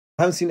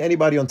I haven't seen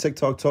anybody on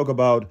TikTok talk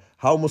about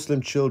how Muslim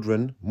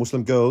children,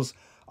 Muslim girls,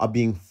 are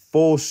being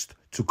forced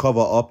to cover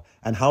up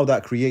and how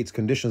that creates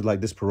conditions like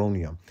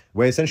dyspareunia,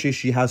 where essentially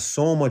she has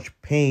so much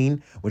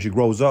pain when she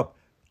grows up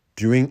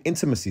during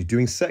intimacy,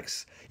 during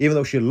sex. Even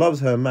though she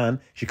loves her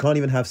man, she can't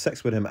even have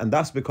sex with him. And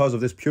that's because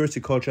of this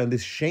purity culture and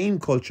this shame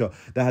culture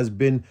that has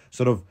been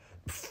sort of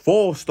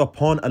forced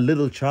upon a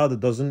little child that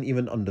doesn't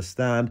even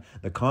understand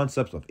the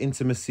concepts of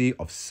intimacy,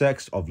 of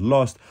sex, of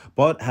lust,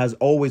 but has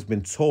always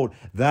been told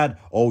that,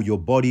 oh, your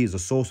body is a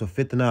source of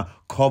fitna,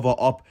 cover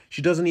up.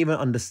 She doesn't even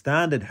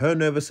understand it. Her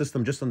nervous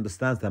system just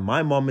understands that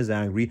my mom is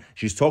angry.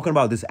 She's talking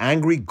about this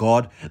angry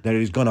God that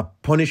is going to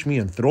punish me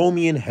and throw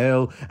me in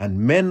hell. And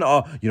men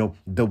are,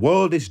 the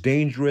world is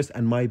dangerous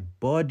and my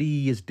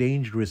body is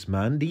dangerous,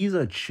 man. These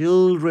are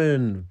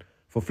children,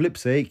 for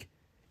flip's sake.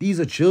 These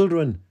are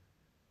children.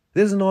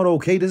 This is not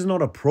okay. This is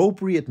not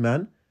appropriate,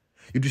 man.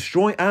 You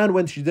destroy, and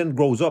when she then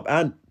grows up,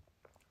 and,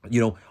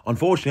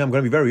 unfortunately, I'm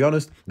going to be very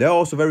honest, there are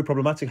also very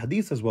problematic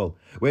hadiths as well,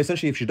 where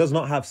essentially if she does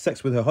not have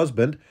sex with her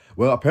husband,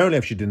 well, apparently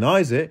if she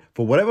denies it,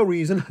 for whatever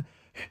reason,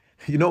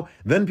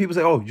 then people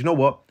say, oh, you know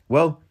what?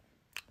 Well,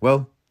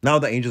 now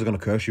the angels are going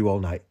to curse you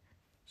all night.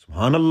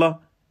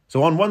 Subhanallah.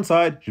 So on one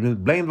side, she's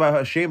been blamed by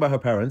her, shamed by her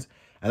parents,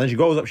 and then she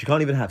grows up, she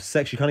can't even have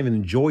sex, she can't even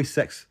enjoy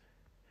sex.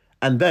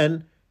 And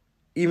then,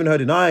 even her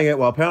denying it,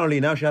 well, apparently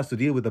now she has to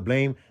deal with the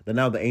blame that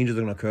now the angels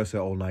are going to curse her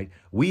all night.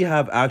 We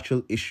have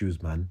actual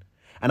issues, man.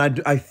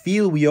 And I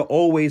feel we are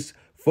always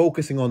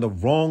focusing on the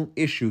wrong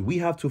issue. We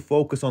have to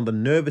focus on the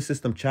nervous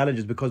system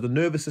challenges because the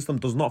nervous system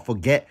does not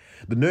forget.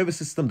 The nervous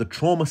system, the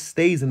trauma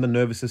stays in the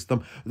nervous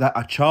system that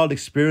a child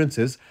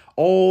experiences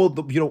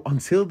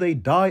until they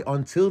die,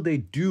 until they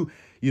do,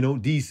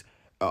 these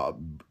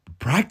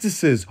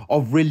practices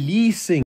of releasing